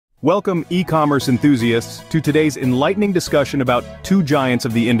Welcome, e-commerce enthusiasts, to today's enlightening discussion about two giants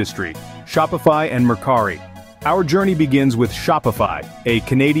of the industry, Shopify and Mercari. Our journey begins with Shopify, a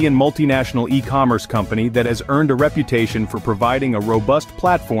Canadian multinational e-commerce company that has earned a reputation for providing a robust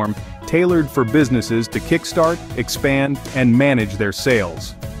platform tailored for businesses to kickstart, expand, and manage their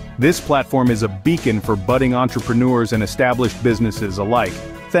sales. This platform is a beacon for budding entrepreneurs and established businesses alike,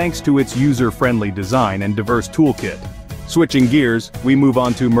 thanks to its user-friendly design and diverse toolkit. Switching gears, we move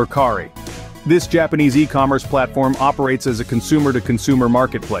on to Mercari. This Japanese e-commerce platform operates as a consumer-to-consumer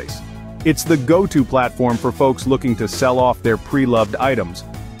marketplace. It's the go-to platform for folks looking to sell off their pre-loved items,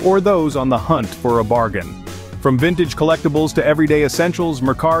 or those on the hunt for a bargain. From vintage collectibles to everyday essentials,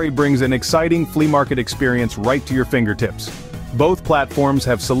 Mercari brings an exciting flea market experience right to your fingertips. Both platforms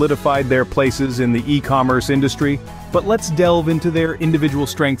have solidified their places in the e-commerce industry, but let's delve into their individual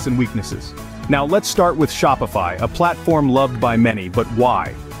strengths and weaknesses. Now let's start with Shopify, a platform loved by many, but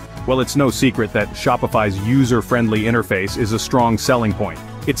why? Well, it's no secret that Shopify's user-friendly interface is a strong selling point.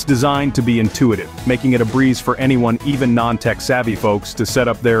 It's designed to be intuitive, making it a breeze for anyone, even non-tech savvy folks, to set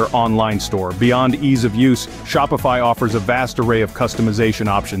up their online store. Beyond ease of use, Shopify offers a vast array of customization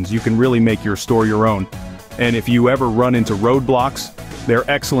options. You can really make your store your own. And if you ever run into roadblocks, their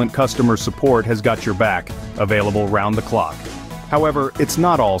excellent customer support has got your back, available round the clock. However, it's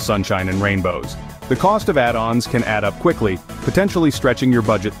not all sunshine and rainbows. The cost of add-ons can add up quickly, potentially stretching your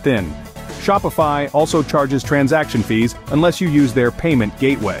budget thin. Shopify also charges transaction fees unless you use their payment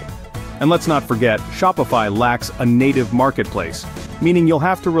gateway. And let's not forget, Shopify lacks a native marketplace, meaning you'll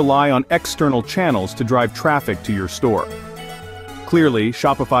have to rely on external channels to drive traffic to your store. Clearly,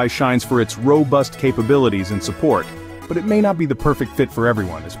 Shopify shines for its robust capabilities and support, but it may not be the perfect fit for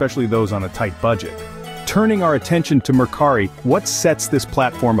everyone, especially those on a tight budget. Turning our attention to Mercari, what sets this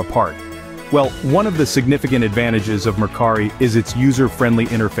platform apart? Well, one of the significant advantages of Mercari is its user-friendly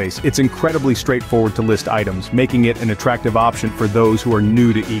interface. It's incredibly straightforward to list items, making it an attractive option for those who are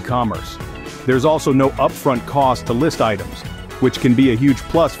new to e-commerce. There's also no upfront cost to list items, which can be a huge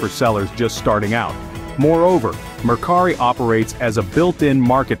plus for sellers just starting out. Moreover, Mercari operates as a built-in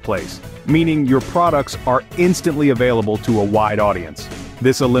marketplace, meaning your products are instantly available to a wide audience.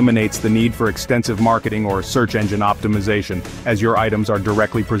 This eliminates the need for extensive marketing or search engine optimization, as your items are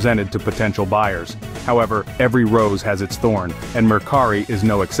directly presented to potential buyers. However, every rose has its thorn, and Mercari is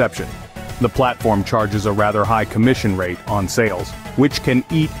no exception. The platform charges a rather high commission rate on sales, which can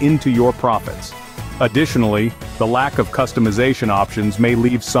eat into your profits. Additionally, the lack of customization options may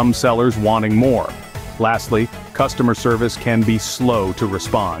leave some sellers wanting more. Lastly, customer service can be slow to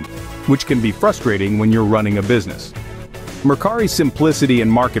respond, which can be frustrating when you're running a business. Mercari's simplicity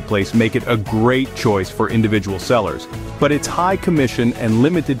and marketplace make it a great choice for individual sellers, but its high commission and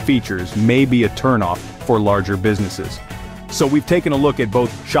limited features may be a turnoff for larger businesses. So we've taken a look at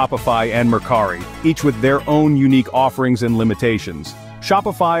both Shopify and Mercari, each with their own unique offerings and limitations.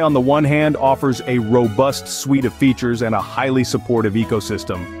 Shopify, on the one hand, offers a robust suite of features and a highly supportive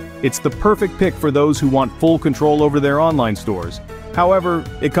ecosystem. It's the perfect pick for those who want full control over their online stores. However,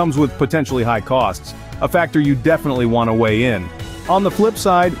 it comes with potentially high costs, a factor you definitely want to weigh in. On the flip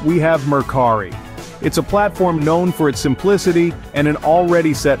side, we have Mercari. It's a platform known for its simplicity and an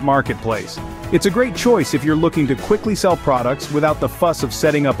already set marketplace. It's a great choice if you're looking to quickly sell products without the fuss of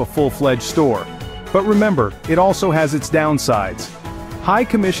setting up a full-fledged store. But remember, it also has its downsides. High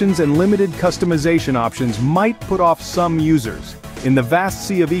commissions and limited customization options might put off some users. In the vast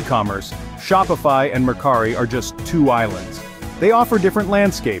sea of e-commerce, Shopify and Mercari are just two islands. They offer different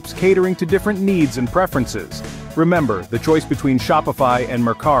landscapes, catering to different needs and preferences. Remember, the choice between Shopify and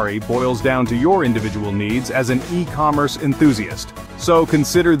Mercari boils down to your individual needs as an e-commerce enthusiast. So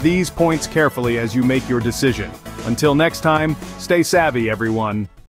consider these points carefully as you make your decision. Until next time, stay savvy, everyone.